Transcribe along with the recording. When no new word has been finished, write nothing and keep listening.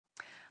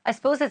I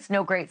suppose it's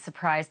no great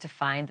surprise to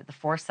find that the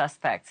four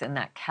suspects in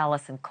that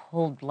callous and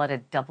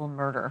cold-blooded double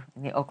murder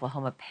in the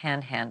Oklahoma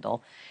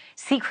Panhandle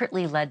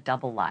secretly led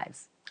double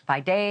lives. By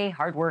day,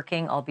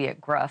 hardworking,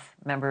 albeit gruff,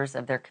 members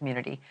of their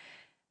community.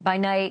 By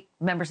night,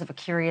 members of a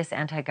curious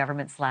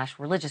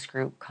anti-government/religious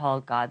group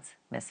called God's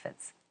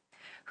Misfits.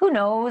 Who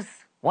knows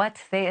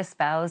what they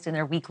espoused in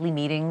their weekly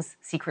meetings,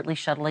 secretly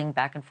shuttling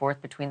back and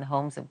forth between the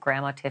homes of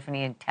Grandma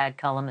Tiffany and Tad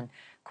Cullum and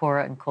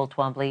Cora and Cole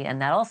Twombly, and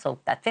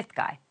that fifth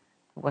guy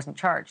who wasn't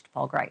charged,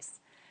 Paul Grice.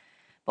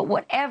 But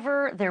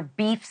whatever their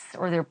beefs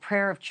or their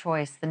prayer of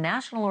choice, the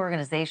national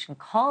organization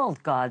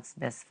called God's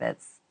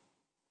Misfits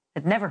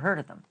had never heard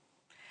of them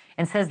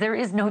and says there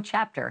is no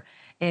chapter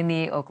in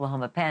the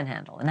Oklahoma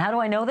Panhandle. And how do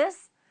I know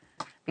this?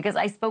 Because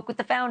I spoke with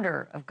the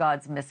founder of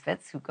God's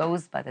Misfits, who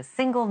goes by the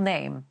single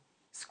name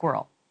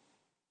Squirrel.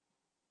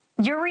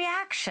 Your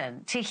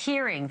reaction to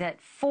hearing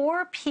that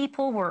 4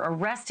 people were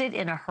arrested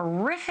in a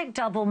horrific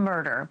double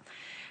murder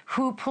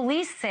who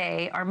police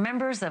say are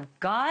members of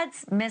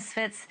God's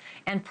Misfits,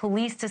 and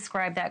police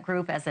describe that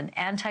group as an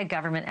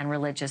anti-government and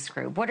religious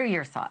group. What are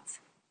your thoughts?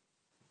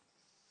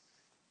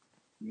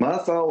 My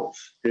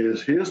thoughts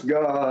is his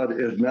God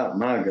is not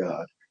my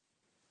God.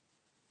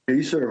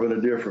 He's serving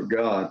a different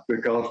God,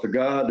 because the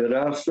God that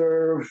I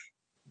serve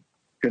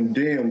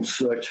condemns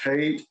such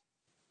hate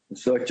and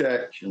such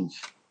actions.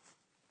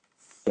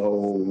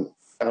 So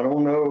I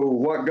don't know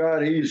what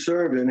God he's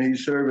serving.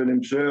 He's serving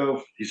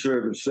himself. He's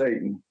serving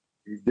Satan.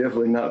 He's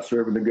definitely not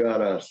serving the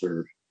God I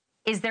serve.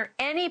 Is there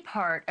any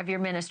part of your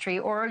ministry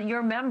or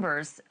your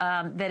members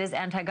that is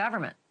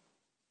anti-government?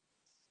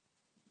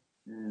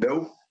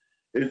 Nope.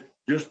 It's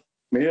just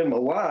me and my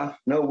wife.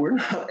 No, we're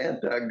not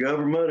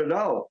anti-government at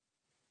all.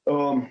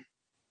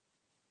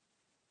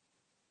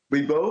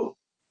 We vote.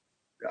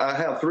 I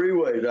have 3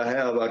 ways.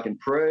 I can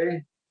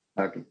pray,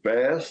 I can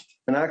fast,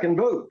 and I can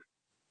vote.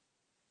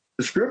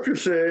 The scripture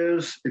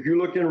says, if you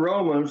look in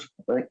Romans,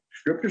 I think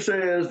scripture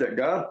says that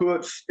God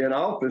puts in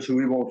office who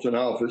he wants in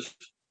office,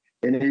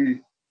 and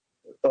he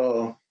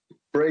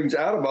brings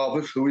out of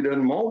office who he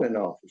doesn't want in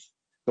office.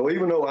 So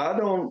even though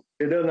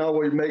it doesn't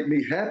always make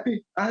me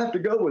happy, I have to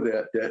go with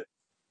that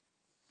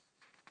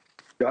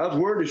God's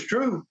word is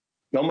true,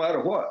 no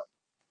matter what.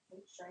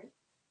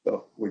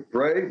 So we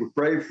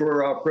pray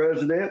for our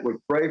president, we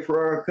pray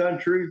for our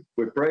country,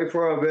 we pray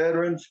for our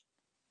veterans.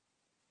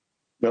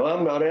 No,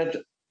 I'm not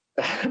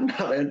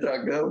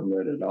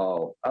anti-government at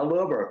all. I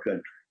love our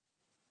country.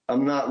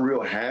 I'm not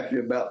real happy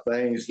about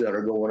things that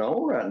are going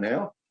on right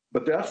now,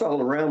 but that's all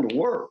around the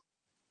world.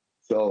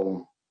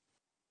 So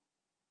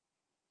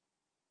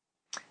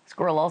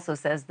Squirrel also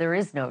says there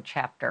is no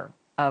chapter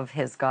of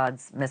his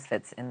God's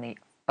Misfits in the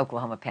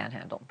Oklahoma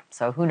Panhandle.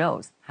 So who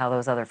knows how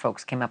those other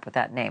folks came up with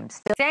that name.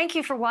 Thank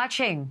you for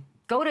watching.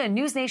 Go to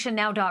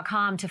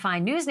newsnationnow.com to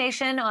find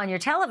NewsNation on your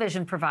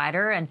television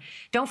provider. And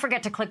don't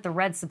forget to click the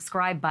red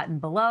subscribe button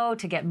below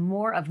to get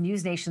more of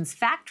NewsNation's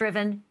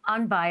fact-driven,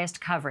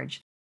 unbiased coverage.